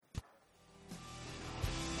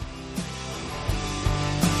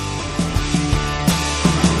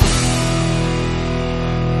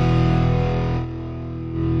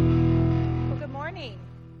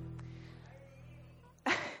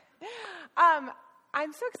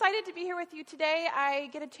I'm so excited to be here with you today. I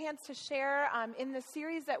get a chance to share in the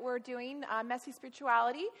series that we're doing, Messy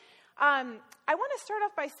Spirituality. I want to start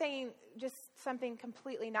off by saying just something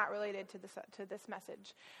completely not related to this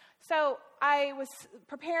message. So I was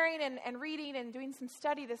preparing and reading and doing some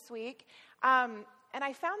study this week, and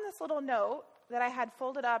I found this little note that I had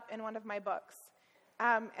folded up in one of my books.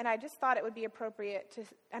 And I just thought it would be appropriate to,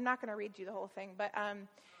 I'm not going to read you the whole thing, but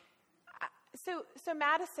so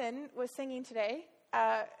Madison was singing today,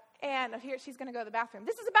 and here she's going to go to the bathroom.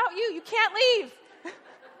 This is about you. You can't leave.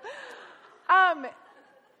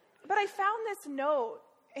 But I found this note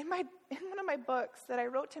in one of my books that I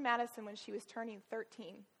wrote to Madison when she was turning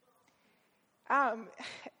 13.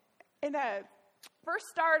 For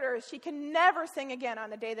starters, she can never sing again on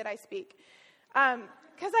the day that I speak.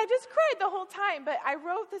 Because I just cried the whole time. But I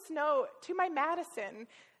wrote this note to my Madison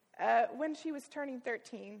when she was turning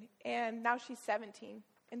 13, and now she's 17.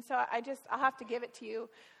 And so I'll have to give it to you.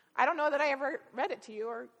 I don't know that I ever read it to you,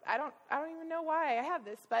 or I don't even know why I have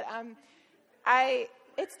this, but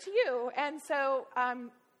it's to you. And so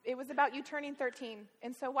it was about you turning 13.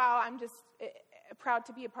 And so wow, I'm just proud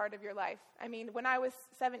to be a part of your life. I mean, when I was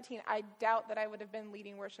 17, I doubt that I would have been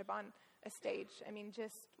leading worship on a stage. I mean,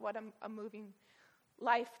 just what a moving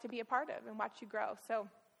life to be a part of and watch you grow. So,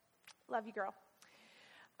 love you, girl.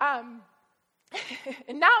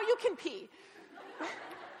 And now you can pee.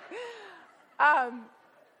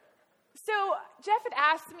 So Jeff had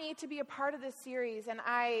asked me to be a part of this series, and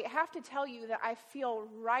I have to tell you that I feel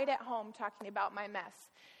right at home talking about my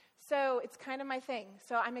mess. So it's kind of my thing.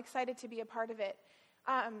 So I'm excited to be a part of it.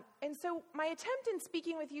 And so my attempt in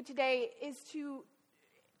speaking with you today is to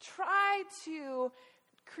try to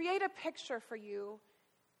create a picture for you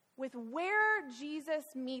with where Jesus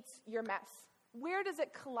meets your mess. Where does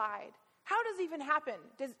it collide? How does it even happen?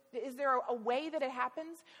 Is there a way that it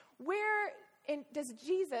happens? Where does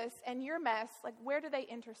Jesus and your mess, like where do they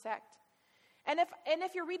intersect? And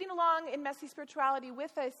if you're reading along in Messy Spirituality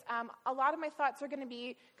with us, a lot of my thoughts are going to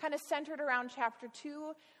be kind of centered around chapter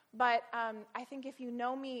 2. But I think if you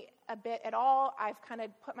know me a bit at all, I've kind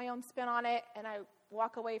of put my own spin on it, and I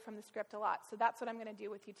walk away from the script a lot. So that's what I'm going to do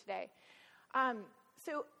with you today.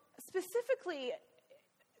 So specifically,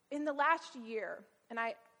 in the last year, and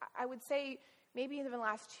I would say maybe even the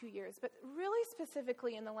last 2 years, but really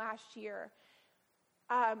specifically in the last year,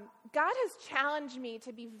 God has challenged me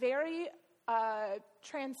to be very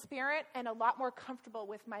transparent and a lot more comfortable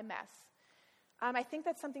with my mess. I think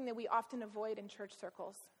that's something that we often avoid in church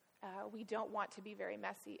circles. We don't want to be very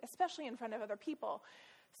messy, especially in front of other people.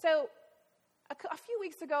 So a few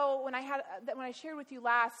weeks ago, when I shared with you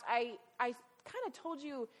last, I kind of told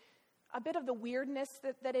you a bit of the weirdness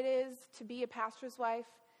that it is to be a pastor's wife.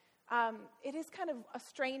 It is kind of a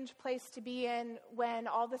strange place to be in when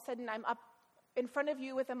all of a sudden I'm up in front of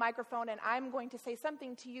you with a microphone and I'm going to say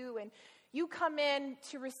something to you, and you come in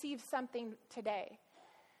to receive something today.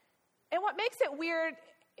 And what makes it weird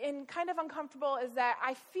and kind of uncomfortable is that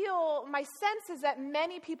my sense is that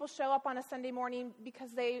many people show up on a Sunday morning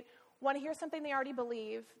because they want to hear something they already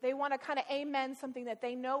believe. They want to kind of amen something that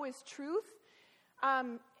they know is truth.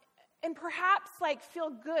 And perhaps feel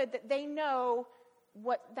good that they know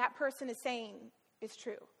what that person is saying is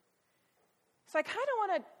true. So I kind of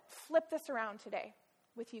want to flip this around today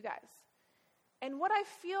with you guys. And what I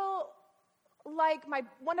feel like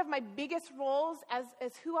one of my biggest roles as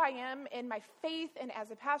who I am in my faith and as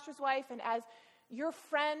a pastor's wife and as your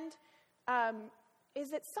friend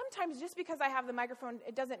is that sometimes just because I have the microphone,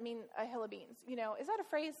 it doesn't mean a hill of beans. You know, is that a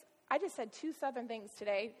phrase? I just said 2 Southern things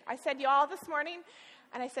today. I said y'all this morning,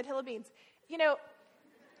 and I said hill of beans. You know,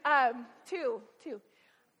 two.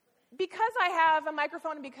 Because I have a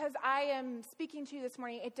microphone and because I am speaking to you this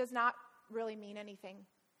morning, it does not really mean anything.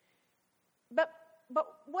 But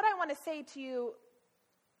what I want to say to you,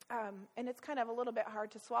 and it's kind of a little bit hard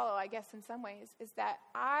to swallow, I guess, in some ways, is that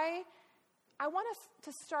I want us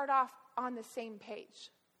to start off on the same page.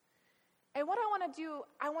 And what I want to do,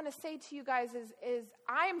 I want to say to you guys is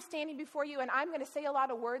I am standing before you, and I'm going to say a lot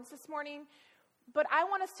of words this morning, but I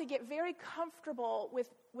want us to get very comfortable with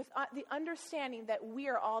the understanding that we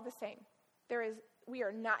are all the same. We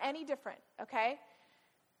are not any different, okay?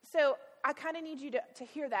 So I kind of need you to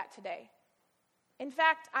hear that today. In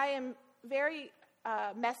fact, I am very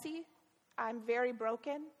messy. I'm very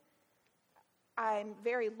broken. I'm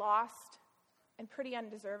very lost and pretty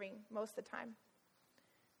undeserving most of the time.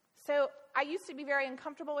 So I used to be very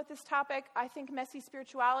uncomfortable with this topic. I think messy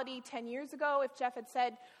spirituality 10 years ago, if Jeff had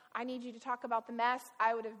said, I need you to talk about the mess,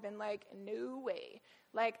 I would have been like, no way.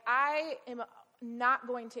 I am not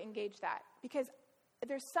going to engage that because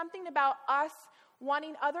there's something about us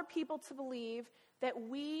wanting other people to believe that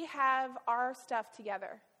we have our stuff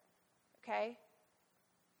together, okay?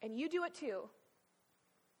 And you do it too.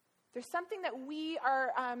 There's something that we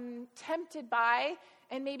are tempted by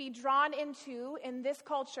and maybe drawn into in this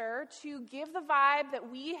culture to give the vibe that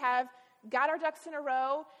we have got our ducks in a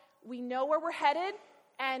row, we know where we're headed,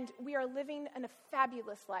 and we are living a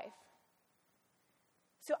fabulous life.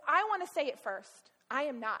 So I want to say it first. I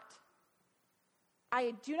am not.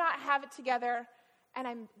 I do not have it together, and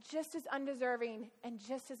I'm just as undeserving and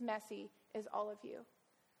just as messy as all of you.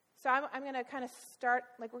 So I'm going to kind of start,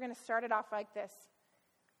 we're going to start it off like this.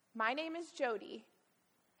 My name is Jody,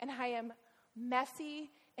 and I am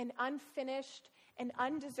messy and unfinished and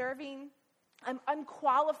undeserving. I'm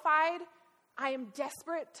unqualified. I am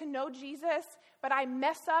desperate to know Jesus, but I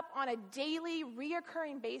mess up on a daily,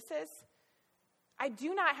 reoccurring basis. I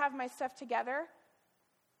do not have my stuff together.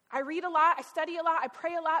 I read a lot, I study a lot, I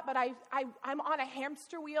pray a lot, but I'm on a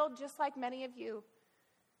hamster wheel just like many of you.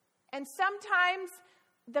 And sometimes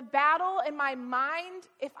the battle in my mind,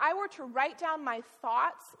 if I were to write down my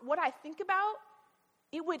thoughts, what I think about,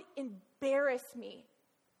 it would embarrass me.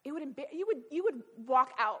 You would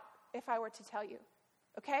walk out if I were to tell you,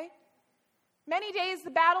 okay? Many days,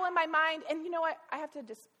 the battle in my mind, and you know what? I have to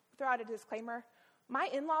just throw out a disclaimer. My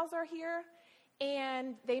in-laws are here,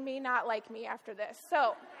 and they may not like me after this.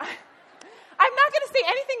 So I'm not going to say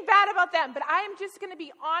anything bad about them, but I am just going to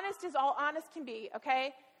be honest as all honest can be,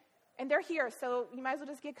 okay? And they're here, so you might as well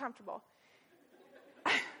just get comfortable.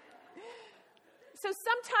 So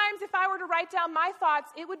sometimes if I were to write down my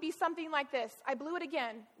thoughts, it would be something like this. I blew it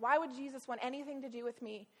again. Why would Jesus want anything to do with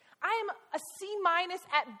me? I am a C-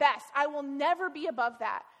 at best. I will never be above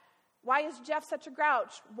that. Why is Jeff such a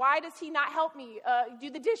grouch? Why does he not help me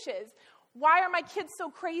do the dishes? Why are my kids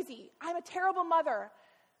so crazy? I'm a terrible mother.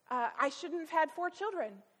 I shouldn't have had 4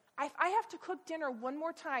 children. If I have to cook dinner one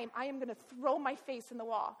more time, I am going to throw my face in the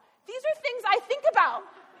wall. These are things I think about.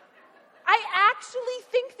 I actually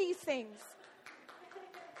think these things.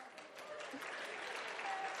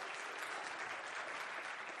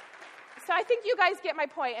 So I think you guys get my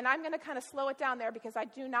point, and I'm going to kind of slow it down there because I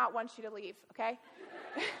do not want you to leave, okay?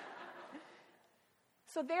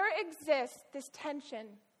 So there exists this tension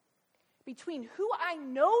between who I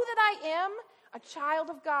know that I am, a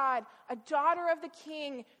child of God, a daughter of the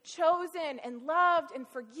King, chosen and loved and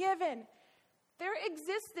forgiven. There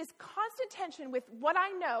exists this constant tension with what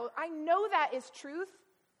I know. I know that is truth.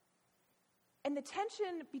 And the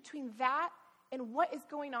tension between that and what is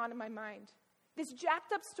going on in my mind. This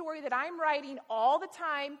jacked up story that I'm writing all the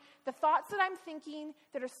time, the thoughts that I'm thinking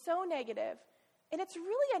that are so negative. And it's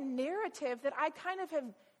really a narrative that I kind of have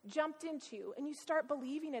jumped into, and you start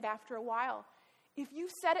believing it after a while. If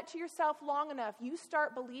you've said it to yourself long enough, you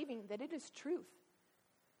start believing that it is truth.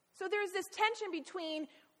 So there's this tension between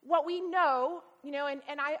what we know,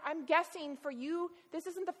 and I'm guessing for you, this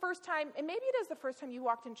isn't the first time, and maybe it is the first time you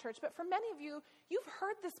walked in church, but for many of you, you've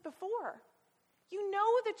heard this before. You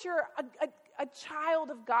know that you're a child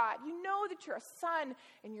of God. You know that you're a son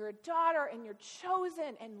and you're a daughter and you're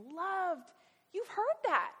chosen and loved. You've heard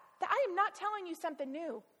that I am not telling you something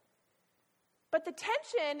new. But the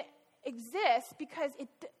tension exists because it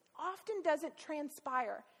often doesn't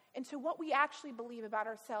transpire into what we actually believe about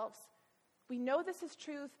ourselves. We know this is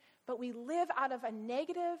truth, but we live out of a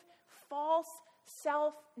negative, false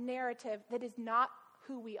self-narrative that is not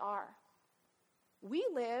who we are. We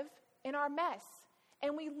live in our mess.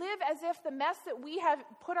 And we live as if the mess that we have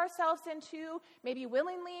put ourselves into, maybe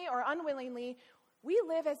willingly or unwillingly, we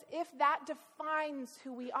live as if that defines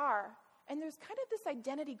who we are. And there's kind of this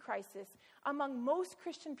identity crisis among most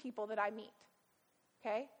Christian people that I meet,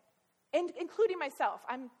 okay? And including myself.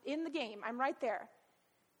 I'm in the game. I'm right there.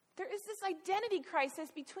 There is this identity crisis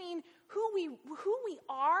between who we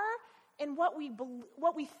are and what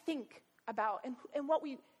we think about and what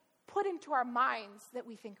we put into our minds that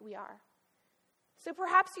we think we are. So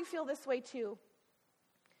perhaps you feel this way too.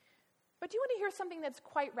 But do you want to hear something that's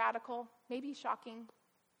quite radical, maybe shocking?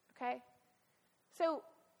 Okay? So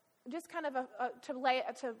just kind of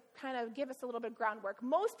to kind of give us a little bit of groundwork.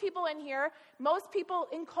 Most people in here, most people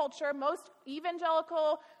in culture, most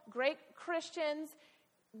evangelical, great Christians,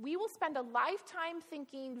 we will spend a lifetime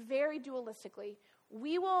thinking very dualistically.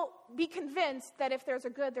 We will be convinced that if there's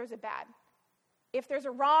a good, there's a bad. If there's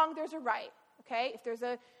a wrong, there's a right. Okay? If there's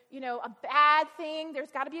a bad thing,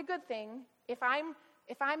 there's got to be a good thing. If I'm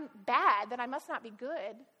bad, then I must not be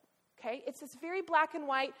good. Okay? It's this very black and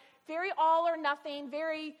white, very all or nothing,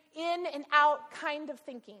 very in and out kind of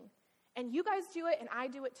thinking. And you guys do it, and I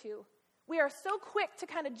do it too. We are so quick to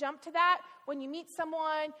kind of jump to that. When you meet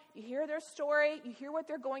someone, you hear their story, you hear what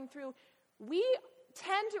they're going through. We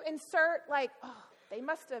tend to insert they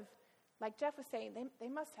must have, like Jeff was saying, they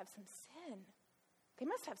must have some sin. They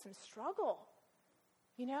must have some struggle.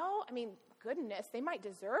 Goodness, they might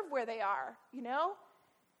deserve where they are,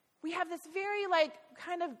 We have this very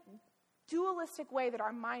kind of dualistic way that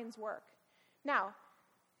our minds work. Now,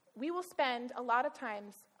 we will spend a lot of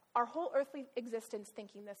times our whole earthly existence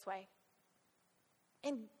thinking this way.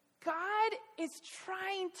 And God is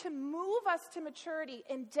trying to move us to maturity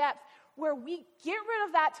and depth where we get rid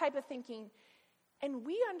of that type of thinking and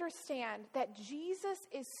we understand that Jesus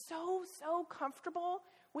is so comfortable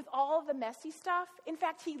with all of the messy stuff. In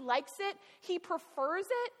fact, he likes it. He prefers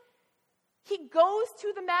it. He goes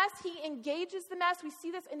to the mess. He engages the mess. We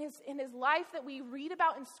see this in his life that we read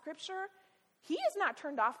about in Scripture. He is not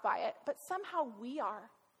turned off by it, but somehow we are.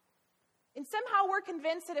 And somehow we're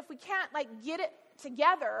convinced that if we can't get it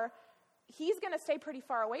together, he's going to stay pretty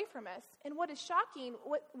far away from us. And what is shocking,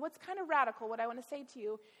 what's kind of radical, what I want to say to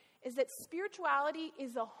you, is that spirituality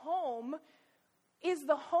is the home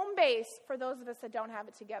base for those of us that don't have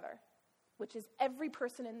it together, which is every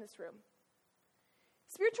person in this room.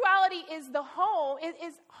 Spirituality is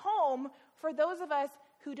home for those of us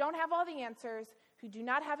who don't have all the answers, who do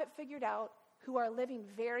not have it figured out, who are living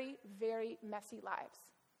very, very messy lives.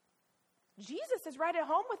 Jesus is right at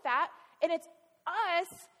home with that, and it's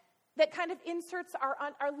us that kind of inserts our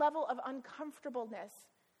level of uncomfortableness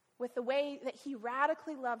with the way that he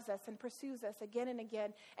radically loves us and pursues us again and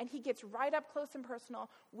again, and he gets right up close and personal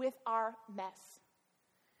with our mess.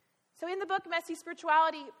 So in the book, Messy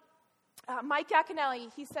Spirituality, Mike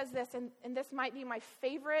Yaconelli, he says this, and this might be my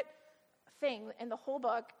favorite thing in the whole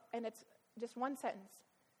book, and it's just one sentence.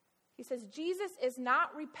 He says, Jesus is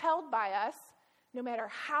not repelled by us no matter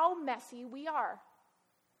how messy we are.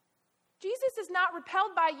 Jesus is not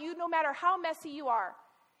repelled by you no matter how messy you are.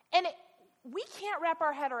 And we can't wrap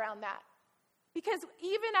our head around that. Because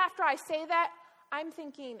even after I say that, I'm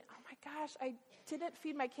thinking, oh my gosh, I didn't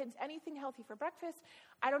feed my kids anything healthy for breakfast.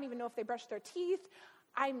 I don't even know if they brushed their teeth.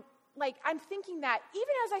 I'm thinking that,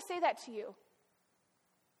 even as I say that to you.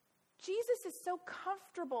 Jesus is so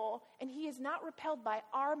comfortable and he is not repelled by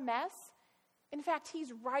our mess. In fact,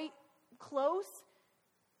 he's right close.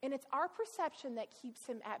 And it's our perception that keeps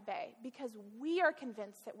him at bay because we are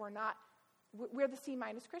convinced that we're the C-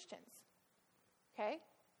 Christians. Okay?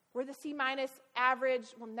 We're the C- average.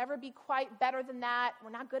 We'll never be quite better than that. We're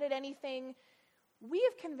not good at anything. We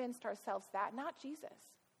have convinced ourselves that, not Jesus.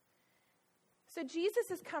 So Jesus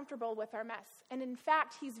is comfortable with our mess. And in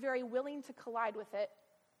fact, he's very willing to collide with it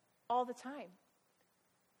all the time.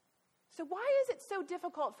 So why is it so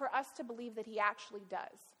difficult for us to believe that he actually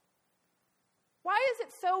does? Why is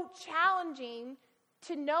it so challenging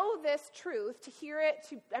to know this truth, to hear it,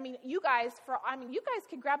 you guys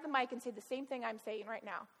could grab the mic and say the same thing I'm saying right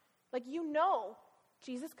now.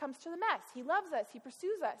 Jesus comes to the mess. He loves us. He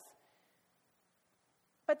pursues us.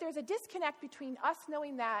 But there's a disconnect between us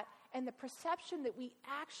knowing that and the perception that we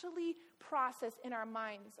actually process in our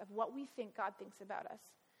minds of what we think God thinks about us.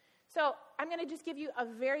 So I'm going to just give you a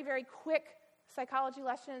very, very quick psychology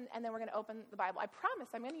lesson, and then we're going to open the Bible. I promise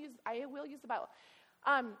I will use the Bible.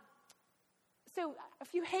 So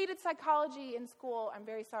if you hated psychology in school, I'm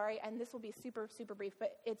very sorry, and this will be super, super brief,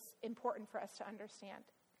 but it's important for us to understand.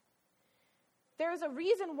 There is a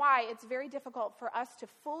reason why it's very difficult for us to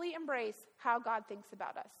fully embrace how God thinks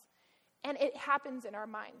about us, and it happens in our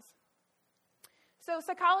minds. So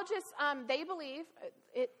psychologists, they believe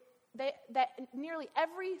that nearly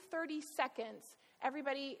every 30 seconds,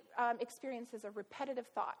 everybody experiences a repetitive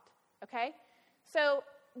thought, okay? So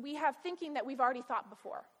we have thinking that we've already thought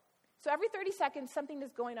before. So every 30 seconds, something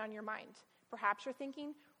is going on in your mind. Perhaps you're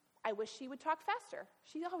thinking, I wish she would talk faster.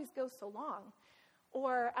 She always goes so long.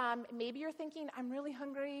 Or maybe you're thinking, I'm really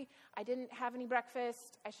hungry. I didn't have any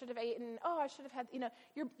breakfast. I should have eaten. Oh, I should have had,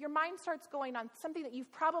 your mind starts going on something that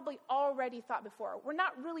you've probably already thought before. We're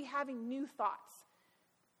not really having new thoughts.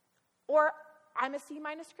 Or I'm a C-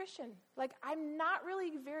 Christian. I'm not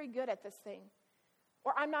really very good at this thing.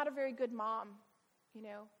 Or I'm not a very good mom,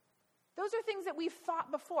 Those are things that we've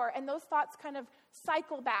thought before, and those thoughts kind of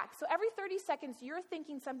cycle back. So every 30 seconds, you're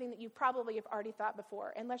thinking something that you probably have already thought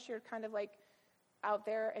before, unless you're kind of out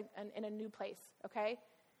there in a new place, okay?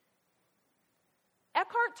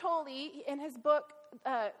 Eckhart Tolle, in his book,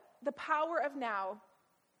 The Power of Now,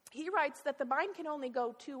 he writes that the mind can only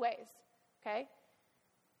go two ways, okay?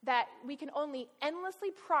 That we can only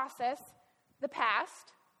endlessly process the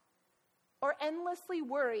past or endlessly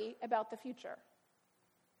worry about the future.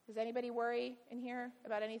 Does anybody worry in here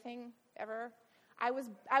about anything ever? I'm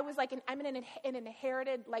an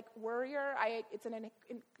inherited worrier. It's an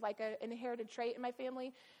inherited trait in my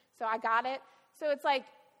family, so I got it. So it's like,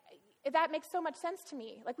 that makes so much sense to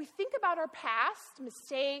me. Like, we think about our past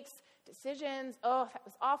mistakes, decisions. Oh, that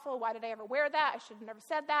was awful. Why did I ever wear that? I should have never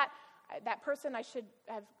said that. That person I should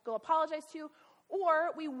have go apologize to. Or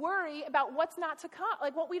we worry about what's not to come,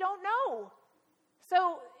 like what we don't know.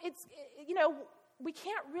 So it's, we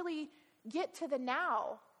can't really get to the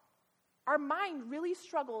now. Our mind really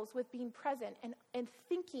struggles with being present and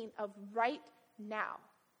thinking of right now.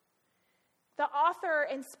 The author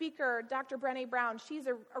and speaker, Dr. Brené Brown, she's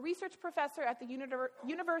a research professor at the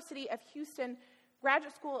University of Houston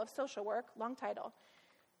Graduate School of Social Work, long title.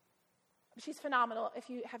 She's phenomenal. If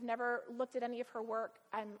you have never looked at any of her work,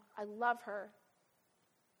 I love her.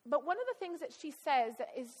 But one of the things that she says that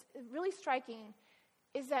is really striking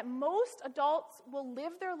is that most adults will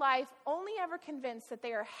live their life only ever convinced that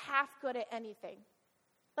they are half good at anything,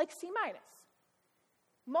 like C-.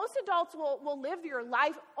 Most adults will live your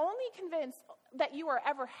life only convinced that you are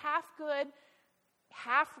ever half good,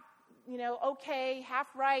 half, okay, half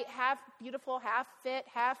right, half beautiful, half fit,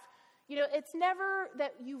 half, it's never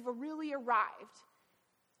that you've really arrived.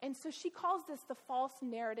 And so she calls this the false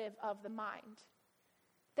narrative of the mind.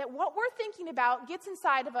 That what we're thinking about gets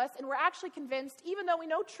inside of us, and we're actually convinced, even though we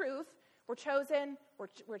know truth, we're chosen,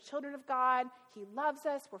 we're children of God, He loves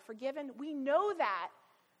us, we're forgiven. We know that,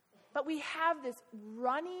 but we have this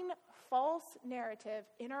running false narrative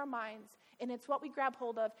in our minds, and it's what we grab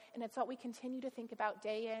hold of, and it's what we continue to think about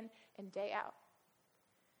day in and day out.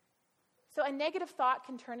 So a negative thought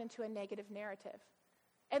can turn into a negative narrative.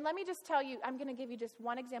 And let me just tell you, I'm going to give you just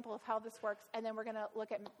one example of how this works, and then we're going to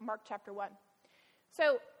look at Mark chapter 1.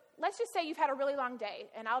 So let's just say you've had a really long day,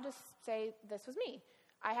 and I'll just say this was me.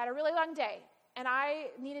 I had a really long day, and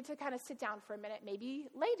I needed to kind of sit down for a minute, maybe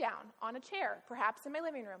lay down on a chair, perhaps in my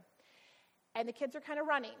living room. And the kids are kind of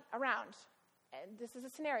running around, and this is a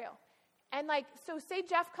scenario. And so say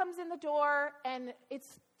Jeff comes in the door, and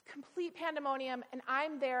it's complete pandemonium, and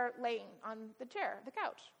I'm there laying on the chair, the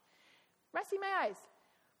couch, resting my eyes.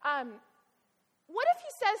 What if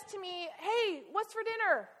he says to me, hey, what's for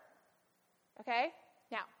dinner? Okay?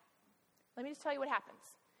 Now, let me just tell you what happens.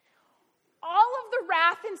 All of the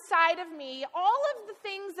wrath inside of me, all of the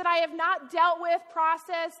things that I have not dealt with,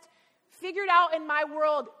 processed, figured out in my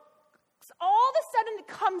world, all of a sudden it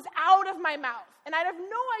comes out of my mouth. And I have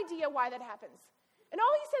no idea why that happens. And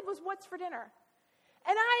all he said was, what's for dinner?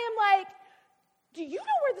 And I am like, do you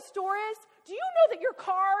know where the store is? Do you know that your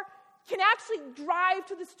car can actually drive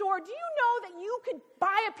to the store? Do you know that you could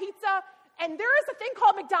buy a pizza and there is a thing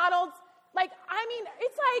called McDonald's?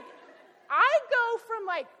 It's like, I go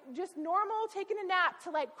from just normal taking a nap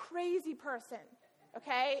to crazy person,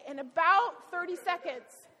 okay, in about 30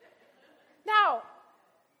 seconds. Now,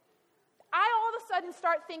 I all of a sudden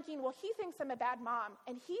start thinking, well, he thinks I'm a bad mom,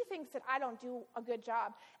 and he thinks that I don't do a good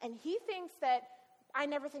job, and he thinks that I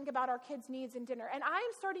never think about our kids' needs in dinner. And I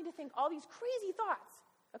am starting to think all these crazy thoughts,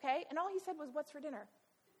 okay? And all he said was, what's for dinner?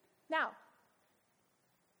 Now,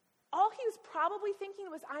 all he was probably thinking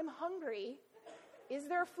was, I'm hungry. Is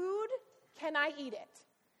there food? Can I eat it?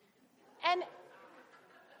 And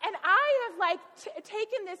I have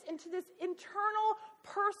taken this into this internal,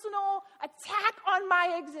 personal attack on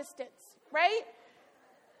my existence, right?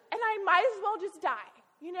 And I might as well just die.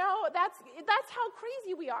 That's how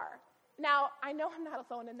crazy we are. Now, I know I'm not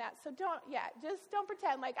alone in that, so just don't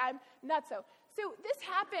pretend like I'm nutso. So this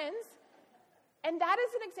happens, and that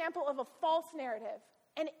is an example of a false narrative.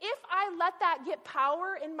 And if I let that get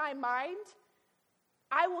power in my mind,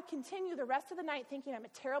 I will continue the rest of the night thinking I'm a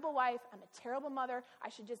terrible wife, I'm a terrible mother, I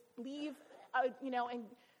should just leave, and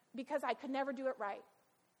because I could never do it right.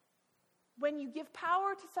 When you give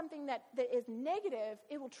power to something that is negative,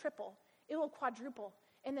 it will triple, it will quadruple.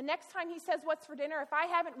 And the next time he says, what's for dinner, if I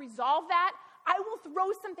haven't resolved that, I will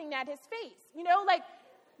throw something at his face.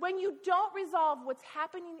 When you don't resolve what's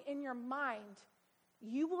happening in your mind,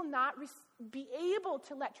 you will not be able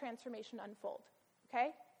to let transformation unfold, okay?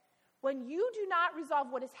 When you do not resolve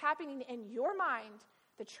what is happening in your mind,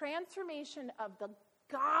 the transformation of the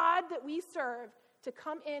God that we serve to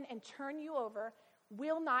come in and turn you over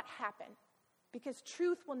will not happen, because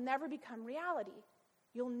truth will never become reality.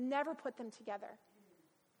 You'll never put them together.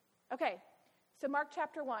 Okay, so Mark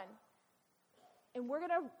chapter 1. And we're going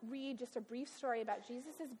to read just a brief story about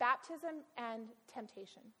Jesus' baptism and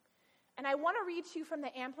temptation. And I want to read to you from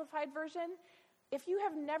the Amplified Version. If you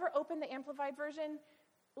have never opened the Amplified Version,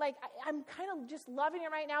 I'm kind of just loving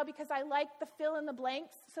it right now because I like the fill in the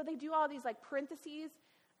blanks. So they do all these parentheses,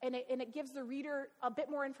 and it gives the reader a bit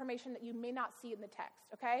more information that you may not see in the text,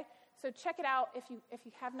 okay? So check it out if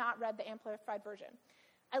you have not read the Amplified Version.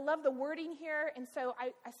 I love the wording here, and so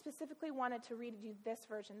I specifically wanted to read you this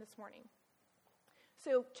version this morning.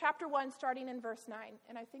 So chapter 1, starting in verse 9.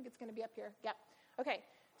 And I think it's going to be up here. Yep. Okay.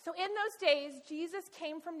 So in those days, Jesus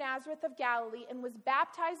came from Nazareth of Galilee and was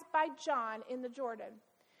baptized by John in the Jordan.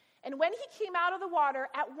 And when he came out of the water,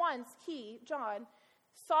 at once he, John,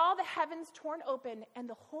 saw the heavens torn open and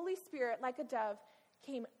the Holy Spirit like a dove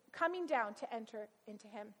coming down to enter into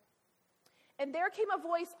him. And there came a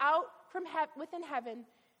voice out from within heaven,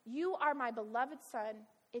 "You are my beloved Son,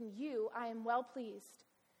 in you I am well pleased."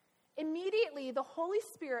 Immediately the Holy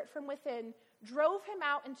Spirit from within drove him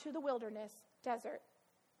out into the wilderness desert.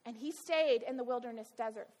 And he stayed in the wilderness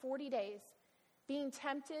desert 40 days, being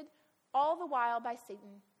tempted all the while by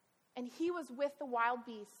Satan. And he was with the wild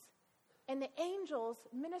beasts, and the angels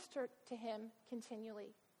ministered to him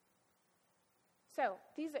continually. So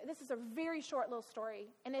this is a very short little story.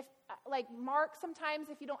 And if, like Mark, sometimes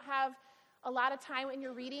if you don't have a lot of time when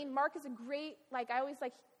you're reading, Mark is a great,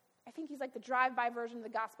 I think he's like the drive-by version of the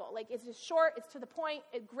gospel. Like, it's just short, it's to the point,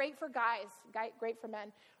 great for guys, great for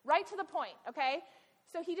men. Right to the point, okay?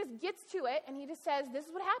 So he just gets to it, and he just says, this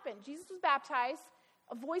is what happened. Jesus was baptized.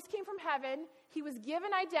 A voice came from heaven. He was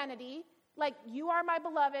given identity, like, you are my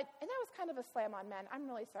beloved. And that was kind of a slam on men. I'm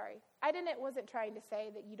really sorry. Wasn't trying to say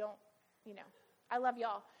that you don't, I love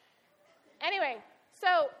y'all. Anyway,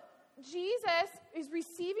 so Jesus is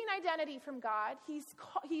receiving identity from God. He's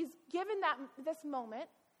given this moment.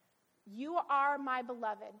 You are my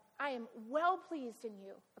beloved. I am well pleased in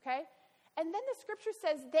you, okay? And then the scripture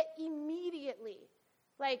says that immediately,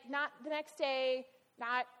 like not the next day,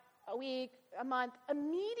 not a week, a month,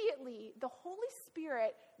 immediately the Holy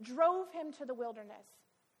Spirit drove him to the wilderness.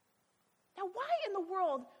 Now, why in the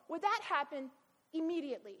world would that happen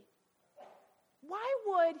immediately? Why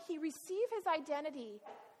would he receive his identity,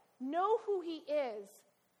 know who he is,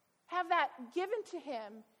 have that given to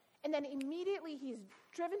him, and then immediately he's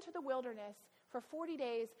driven to the wilderness for 40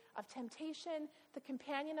 days of temptation, the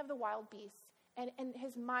companion of the wild beasts, and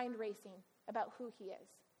his mind racing about who he is?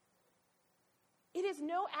 It is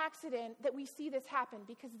no accident that we see this happen,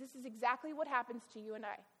 because this is exactly what happens to you and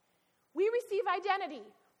I. We receive identity.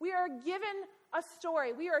 We are given a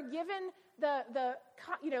story. We are given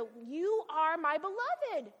you are my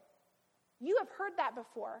beloved. You have heard that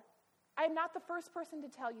before. I am not the first person to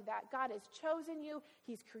tell you that. God has chosen you.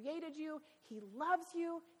 He's created you. He loves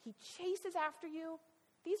you. He chases after you.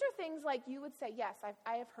 These are things like you would say, yes,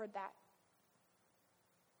 I have heard that.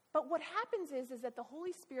 But what happens is that the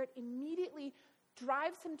Holy Spirit immediately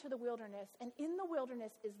drives him to the wilderness, and in the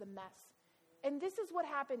wilderness is the mess. And this is what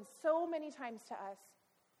happens so many times to us.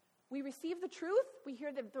 We receive the truth, we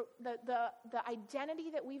hear the identity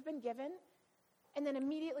that we've been given, and then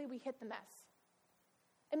immediately we hit the mess.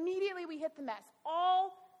 Immediately we hit the mess.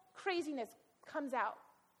 All craziness comes out.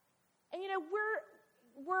 And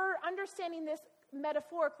we're understanding this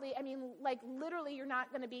metaphorically. I mean, like literally you're not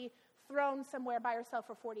going to be thrown somewhere by yourself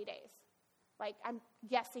for 40 days. Like, I'm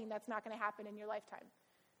guessing that's not going to happen in your lifetime.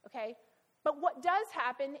 Okay? But what does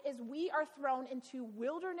happen is we are thrown into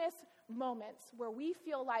wilderness moments where we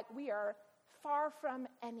feel like we are far from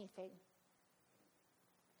anything.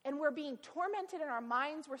 And we're being tormented in our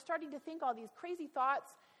minds. We're starting to think all these crazy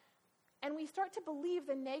thoughts. And we start to believe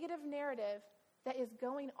the negative narrative that is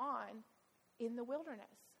going on in the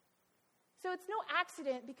wilderness. So it's no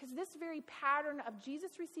accident, because this very pattern of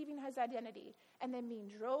Jesus receiving his identity and then being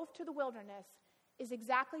drove to the wilderness is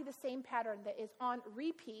exactly the same pattern that is on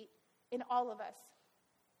repeat in all of us.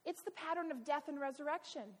 It's the pattern of death and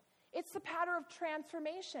resurrection. It's the pattern of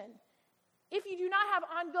transformation. If you do not have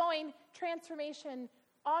ongoing transformation,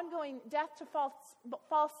 ongoing death to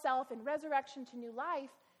false self and resurrection to new life,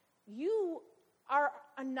 you're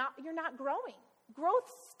not growing. Growth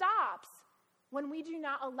stops when we do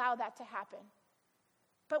not allow that to happen.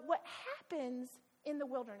 But what happens in the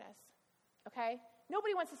wilderness, okay?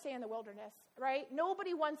 Nobody wants to stay in the wilderness, right?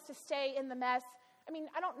 Nobody wants to stay in the mess. I mean,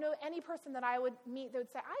 I don't know any person that I would meet that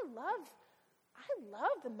would say, I love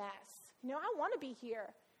the mess. I want to be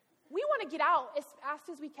here. We want to get out as fast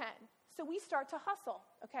as we can. So we start to hustle,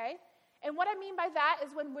 okay? And what I mean by that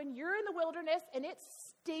is when you're in the wilderness and it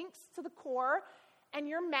stinks to the core and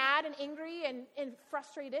you're mad and angry and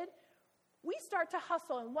frustrated, we start to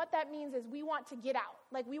hustle. And what that means is we want to get out.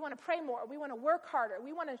 Like, we want to pray more. We want to work harder.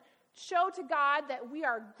 We want to show to God that we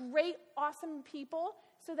are great, awesome people,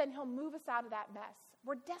 so then he'll move us out of that mess.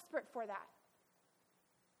 We're desperate for that.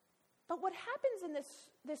 But what happens in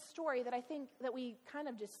this story that I think that we kind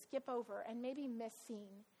of just skip over and maybe miss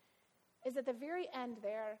seeing is at the very end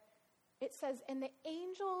there, it says, and the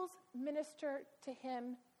angels minister to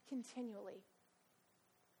him continually.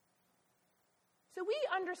 So we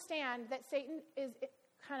understand that Satan is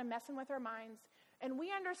kind of messing with our minds, And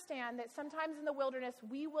we understand that sometimes in the wilderness,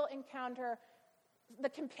 we will encounter the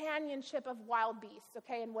companionship of wild beasts,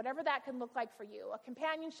 okay? And whatever that can look like for you. A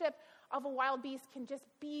companionship of a wild beast can just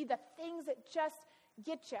be the things that just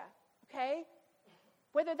get you, okay?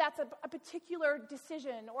 Whether that's a particular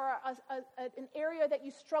decision or an area that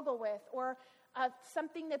you struggle with or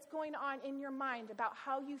something that's going on in your mind about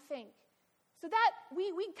how you think. So that,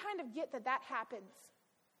 we kind of get that happens.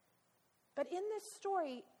 But in this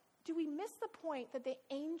story, do we miss the point that the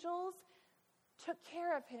angels took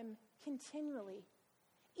care of him continually?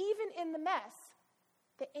 Even in the mess,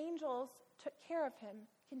 the angels took care of him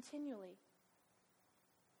continually.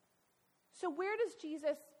 So where does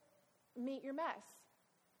Jesus meet your mess?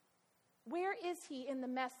 Where is he in the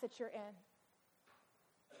mess that you're in?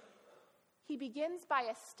 He begins by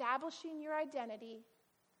establishing your identity.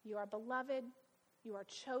 You are beloved. You are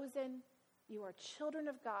chosen. You are children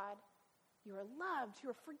of God. You are loved. You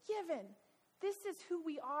are forgiven. This is who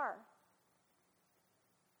we are.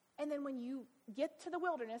 And then when you get to the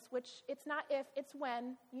wilderness, which it's not if, it's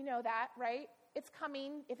when, you know that, right? It's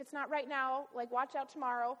coming. If it's not right now, like watch out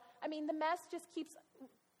tomorrow. I mean, the mess just keeps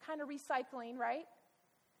kind of recycling, right?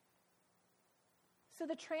 So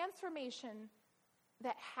the transformation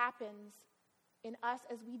that happens in us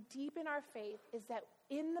as we deepen our faith is that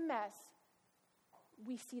in the mess,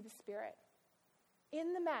 we see the Spirit.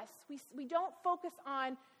 In the mess, we don't focus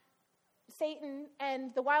on Satan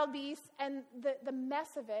and the wild beasts and the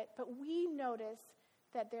mess of it, but we notice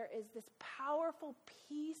that there is this powerful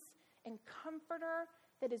peace and comforter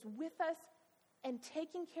that is with us and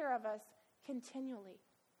taking care of us continually.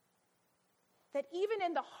 That even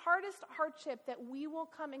in the hardest hardship that we will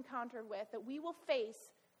come encountered with, that we will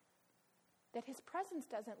face, that his presence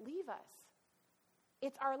doesn't leave us.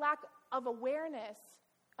 It's our lack of awareness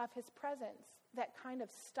of his presence that kind of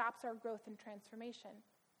stops our growth and transformation.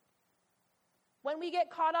 When we get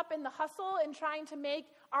caught up in the hustle and trying to make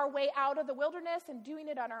our way out of the wilderness and doing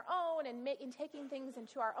it on our own and taking things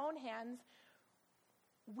into our own hands,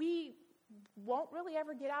 we won't really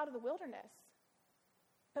ever get out of the wilderness.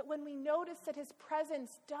 But when we notice that his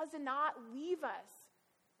presence does not leave us,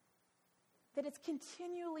 that it's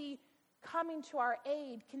continually coming to our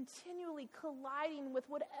aid, continually colliding with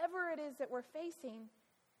whatever it is that we're facing,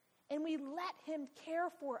 and we let him care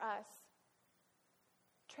for us,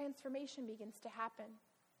 transformation begins to happen.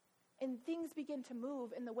 And things begin to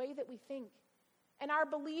move in the way that we think. And our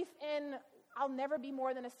belief in, I'll never be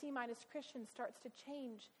more than a C- Christian starts to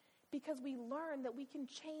change because we learn that we can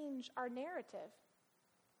change our narrative.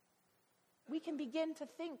 We can begin to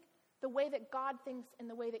think the way that God thinks and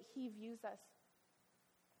the way that he views us.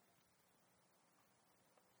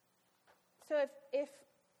 So if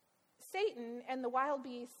Satan and the wild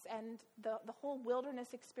beasts and the whole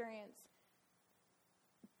wilderness experience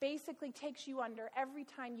basically takes you under every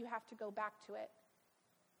time you have to go back to it,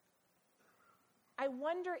 I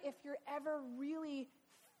wonder if you're ever really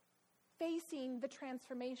facing the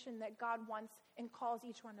transformation that God wants and calls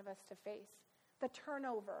each one of us to face. The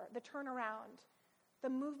turnover, the turnaround, the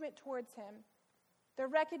movement towards him, the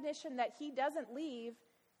recognition that he doesn't leave,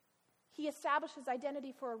 he establishes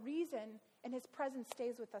identity for a reason, and his presence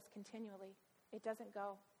stays with us continually. It doesn't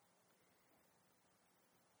go.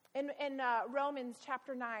 In Romans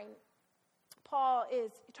chapter 9, Paul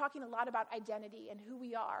is talking a lot about identity and who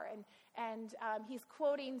we are, and he's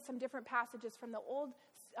quoting some different passages from the Old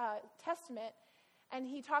Testament, and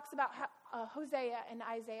he talks about Hosea and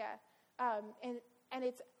Isaiah, and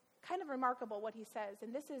it's kind of remarkable what he says,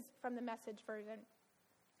 and this is from the Message version.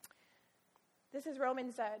 This is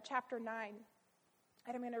Romans chapter 9,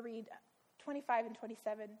 and I'm going to read 25 and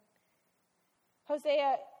 27.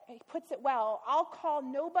 Hosea puts it well. I'll call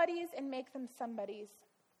nobodies and make them somebodies.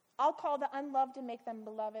 I'll call the unloved and make them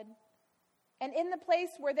beloved. And in the place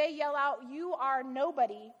where they yell out, you are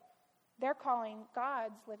nobody, they're calling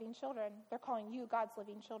God's living children. They're calling you God's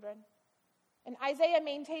living children. And Isaiah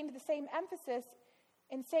maintained the same emphasis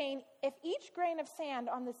in saying, if each grain of sand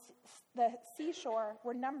on the seashore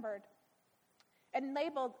were numbered and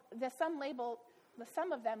labeled, the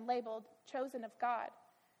sum of them labeled chosen of God,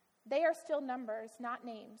 they are still numbers, not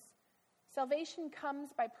names. Salvation comes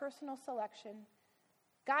by personal selection.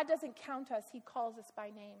 God doesn't count us, he calls us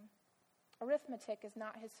by name. Arithmetic is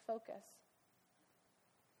not his focus.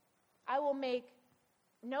 I will make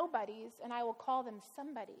nobodies and I will call them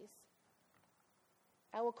somebodies.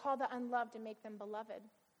 I will call the unloved and make them beloved.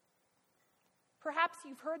 Perhaps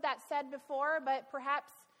you've heard that said before, but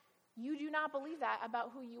perhaps you do not believe that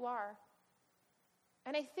about who you are.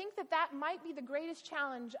 And I think that might be the greatest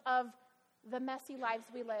challenge of the messy lives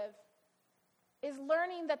we live. is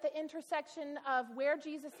learning that the intersection of where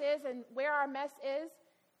Jesus is and where our mess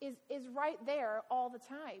is right there all the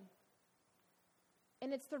time.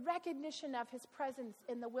 And it's the recognition of his presence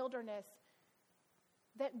in the wilderness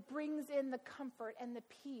that brings in the comfort and the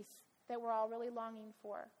peace that we're all really longing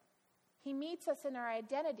for. He meets us in our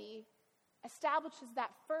identity, establishes that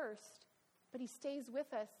first, but he stays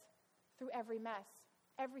with us through every mess,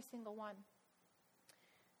 every single one.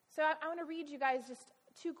 So I want to read you guys just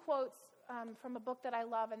 2 quotes from a book that I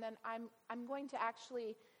love, and then I'm going to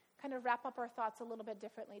actually kind of wrap up our thoughts a little bit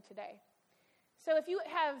differently today. So if you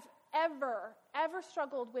have ever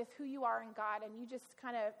struggled with who you are in God, and you just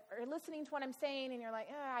kind of are listening to what I'm saying, and you're like,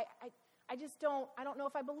 I don't know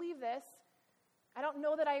if I believe this. I don't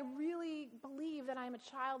know that I really believe that I'm a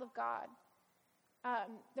child of God.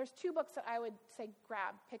 There's 2 books that I would say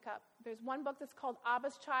pick up. There's one book that's called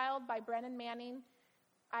Abba's Child by Brennan Manning.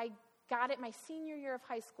 I got it my senior year of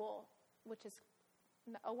high school, which is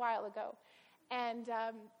a while ago. And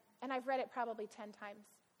I've read it probably 10 times.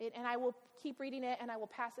 And I will keep reading it, and I will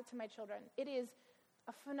pass it to my children. It is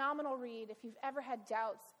a phenomenal read if you've ever had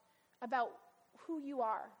doubts about who you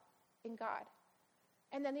are in God.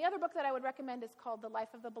 And then the other book that I would recommend is called The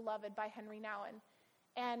Life of the Beloved by Henry Nouwen.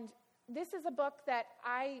 And this is a book that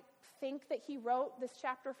I think that he wrote this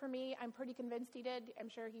chapter for me. I'm pretty convinced he did. I'm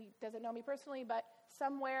sure he doesn't know me personally, but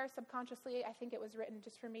somewhere subconsciously, I think it was written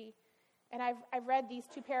just for me. And I've read these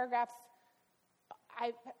 2 paragraphs.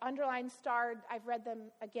 I've underlined, starred. I've read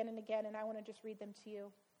them again and again, and I want to just read them to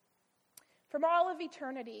you. From all of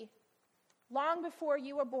eternity, long before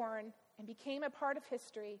you were born and became a part of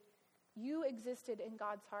history, you existed in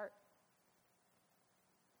God's heart.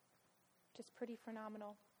 Just pretty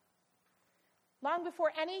phenomenal. Long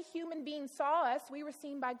before any human being saw us, we were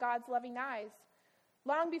seen by God's loving eyes.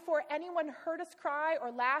 Long before anyone heard us cry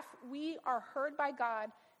or laugh, we are heard by God,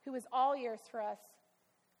 who is all ears for us.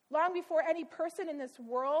 Long before any person in this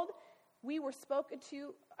world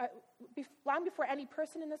long before any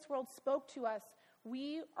person in this world spoke to us,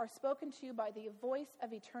 we are spoken to by the voice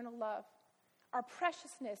of eternal love. Our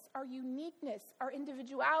preciousness, our uniqueness, our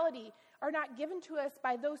individuality are not given to us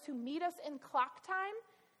by those who meet us in clock time,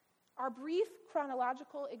 our brief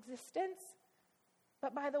chronological existence,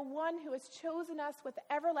 but by the one who has chosen us with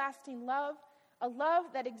everlasting love, a love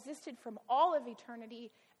that existed from all of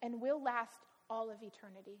eternity and will last all of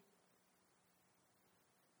eternity.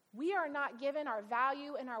 We are not given our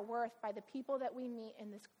value and our worth by the people that we meet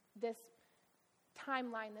in this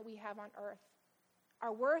timeline that we have on earth.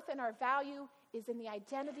 Our worth and our value is in the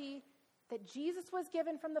identity that Jesus was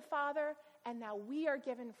given from the Father, and now we are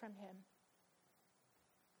given from him.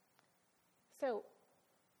 So,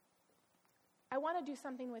 I want to do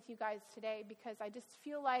something with you guys today because I just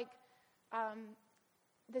feel like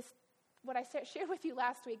what I shared with you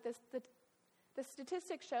last week, the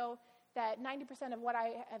statistics show that 90% of what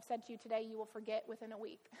I have said to you today you will forget within a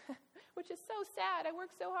week, which is so sad. I work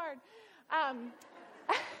so hard.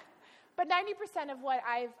 But 90% of what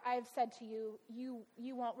I've said to you,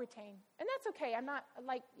 you won't retain. And that's okay. I'm not,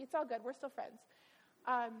 it's all good. We're still friends.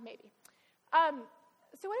 Maybe.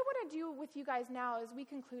 So what I want to do with you guys now as we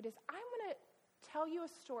conclude is I want to tell you a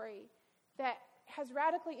story that has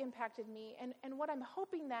radically impacted me. And what I'm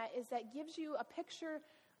hoping that is that gives you a picture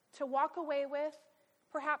to walk away with,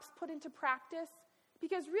 perhaps put into practice.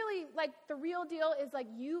 Because really, the real deal is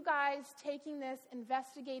you guys taking this,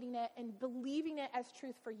 investigating it, and believing it as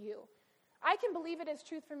truth for you. I can believe it as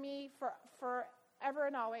truth for me for forever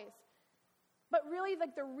and always. But really,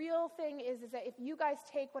 the real thing is that if you guys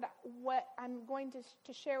take what I'm going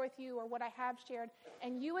to share with you or what I have shared,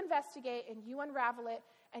 and you investigate and you unravel it,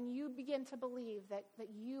 and you begin to believe that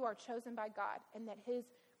you are chosen by God and that his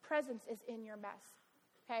presence is in your mess.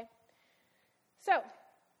 Okay? So,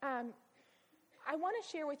 I want to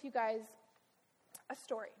share with you guys a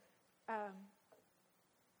story.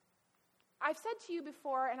 I've said to you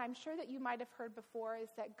before, and I'm sure that you might have heard before, is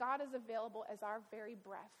that God is available as our very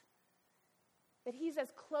breath. That he's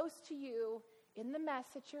as close to you in the mess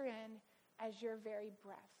that you're in as your very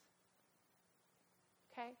breath.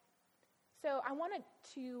 Okay? So I wanted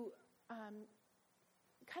to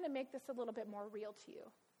kind of make this a little bit more real to you,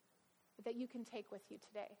 that you can take with you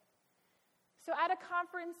today. So at a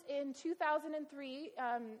conference in 2003,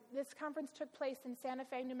 this conference took place in Santa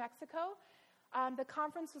Fe, New Mexico. The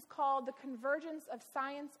conference was called The Convergence of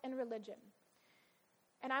Science and Religion.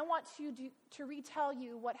 And I want to retell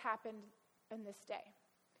you what happened in this day.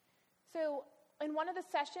 So in one of the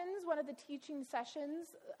sessions, one of the teaching sessions,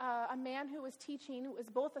 a man who was teaching was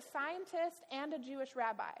both a scientist and a Jewish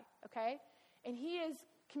rabbi, okay? And he is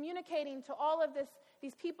communicating to all of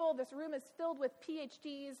these people. This room is filled with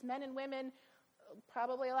PhDs, men and women,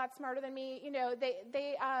 probably a lot smarter than me,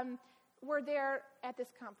 they were there at this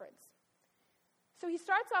conference. So he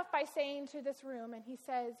starts off by saying to this room, and he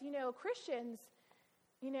says, Christians,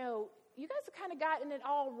 you guys have kind of gotten it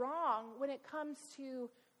all wrong when it comes to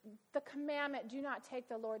the commandment, do not take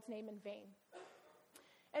the Lord's name in vain.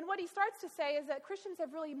 And what he starts to say is that Christians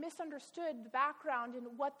have really misunderstood the background and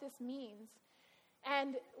what this means.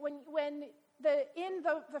 And when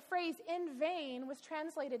the phrase "in vain" was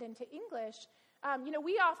translated into English,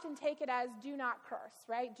 we often take it as "do not curse,"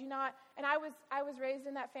 right? Do not. And I was raised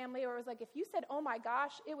in that family where it was like, if you said "oh my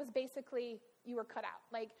gosh," it was basically you were cut out.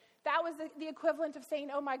 Like that was the equivalent of saying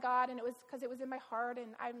 "oh my God," and it was because it was in my heart,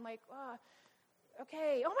 and I'm like, oh,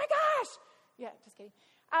 okay, oh my gosh, yeah, just kidding.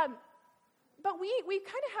 But we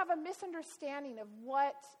kind of have a misunderstanding of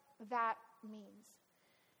what that means.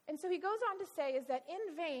 And so he goes on to say is that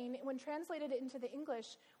 "in vain," when translated into the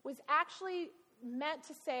English, was actually meant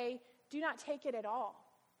to say, do not take it at all.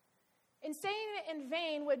 And saying it in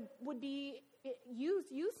vain would be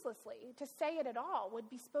used uselessly. To say it at all would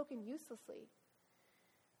be spoken uselessly.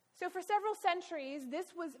 So for several centuries, this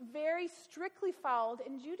was very strictly followed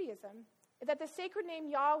in Judaism, that the sacred name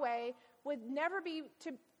Yahweh would never be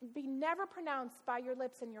never pronounced by your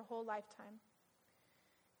lips in your whole lifetime.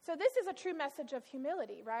 So this is a true message of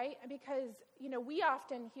humility, right? Because, we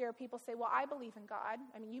often hear people say, well, I believe in God.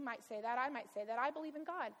 I mean, you might say that, I might say that, I believe in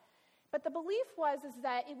God. But the belief is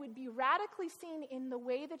that it would be radically seen in the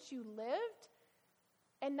way that you lived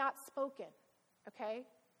and not spoken, okay?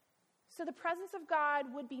 So the presence of God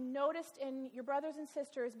would be noticed in your brothers and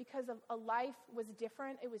sisters because of a life was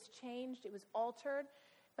different, it was changed, it was altered.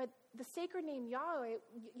 But the sacred name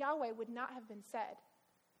Yahweh would not have been said.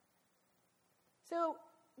 So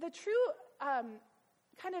the true,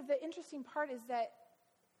 kind of the interesting part is that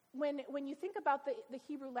when you think about the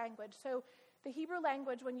Hebrew language, so the Hebrew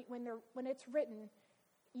language, when it's written,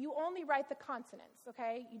 you only write the consonants,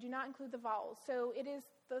 okay? You do not include the vowels. So it is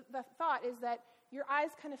the thought is that your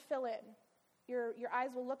eyes kind of fill in. Your eyes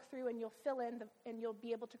will look through and you'll fill in and you'll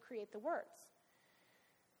be able to create the words.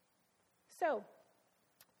 So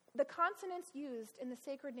the consonants used in the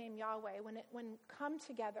sacred name Yahweh, when come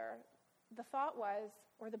together, the thought was,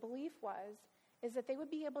 or the belief was, is that they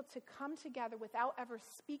would be able to come together without ever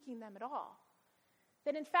speaking them at all.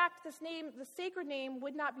 That in fact, this name, the sacred name,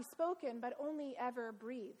 would not be spoken, but only ever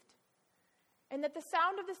breathed. And that the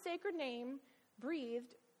sound of the sacred name,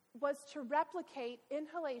 breathed, was to replicate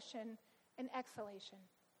inhalation and exhalation.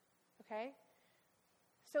 Okay?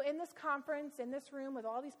 So in this conference, in this room with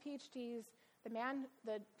all these PhDs,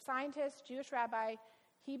 the scientist, Jewish rabbi,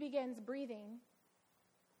 he begins breathing,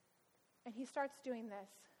 and he starts doing this.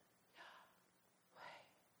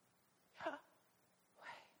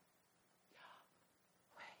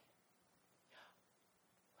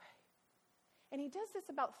 And he does this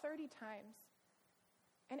about 30 times.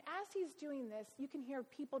 And as he's doing this, you can hear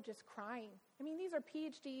people just crying. I mean, these are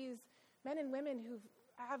PhDs, men and women who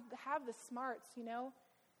have the smarts,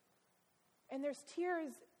 And there's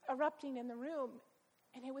tears erupting in the room.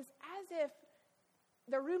 And it was as if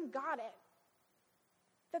the room got it.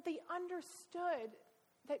 That they understood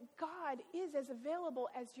that God is as available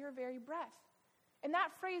as your very breath. And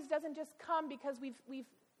that phrase doesn't just come because we've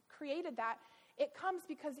created that. It comes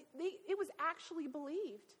because it was actually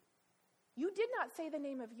believed. You did not say the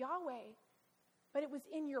name of Yahweh, but it was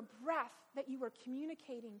in your breath that you were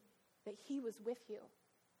communicating that he was with you.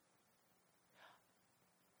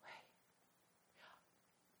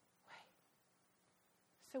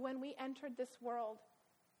 So when we entered this world,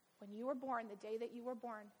 when you were born, the day that you were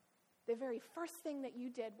born, the very first thing that you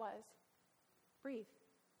did was breathe.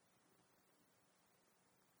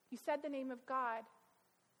 You said the name of God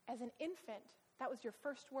as an infant. That was your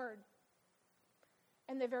first word.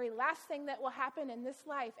 And the very last thing that will happen in this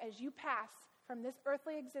life as you pass from this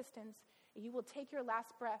earthly existence, you will take your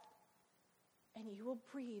last breath and you will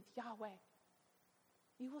breathe Yahweh.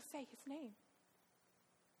 You will say his name.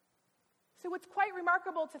 So what's quite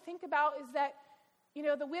remarkable to think about is that,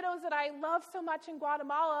 the widows that I love so much in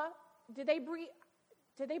Guatemala, did they breathe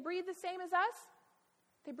the same as us?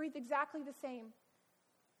 They breathed exactly the same.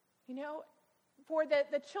 For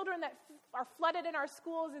the children that are flooded in our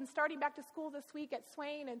schools and starting back to school this week at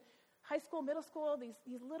Swain and high school, middle school,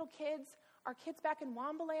 these little kids, our kids back in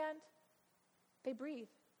Wambaland, they breathe.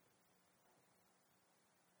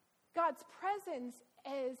 God's presence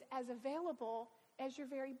is as available as your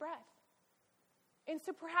very breath. And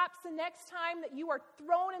so perhaps the next time that you are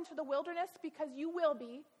thrown into the wilderness, because you will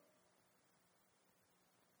be,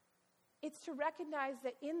 it's to recognize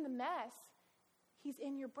that in the mess, he's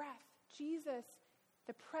in your breath. Jesus,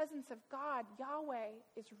 the presence of God, Yahweh,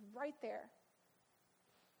 is right there.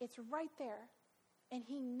 It's right there, and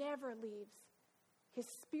he never leaves. His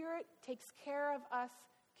Spirit takes care of us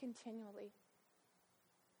continually.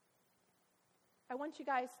 I want you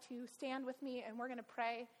guys to stand with me, and we're going to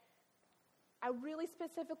pray. I really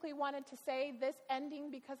specifically wanted to say this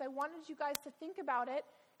ending because I wanted you guys to think about it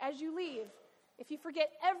as you leave. If you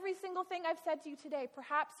forget every single thing I've said to you today,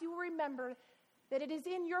 perhaps you will remember that it is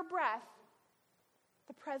in your breath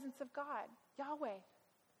the presence of God, Yahweh.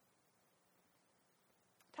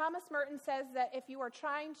 Thomas Merton says that if you are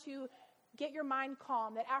trying to get your mind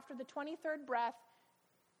calm, that after the 23rd breath,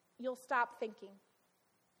 you'll stop thinking.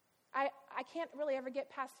 I can't really ever get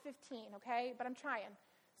past 15, okay? But I'm trying.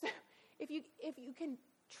 So if you can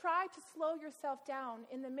try to slow yourself down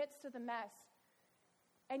in the midst of the mess,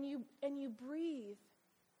 and you breathe,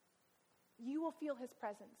 you will feel his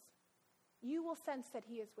presence. You will sense that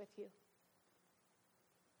he is with you.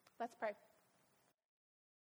 Let's pray.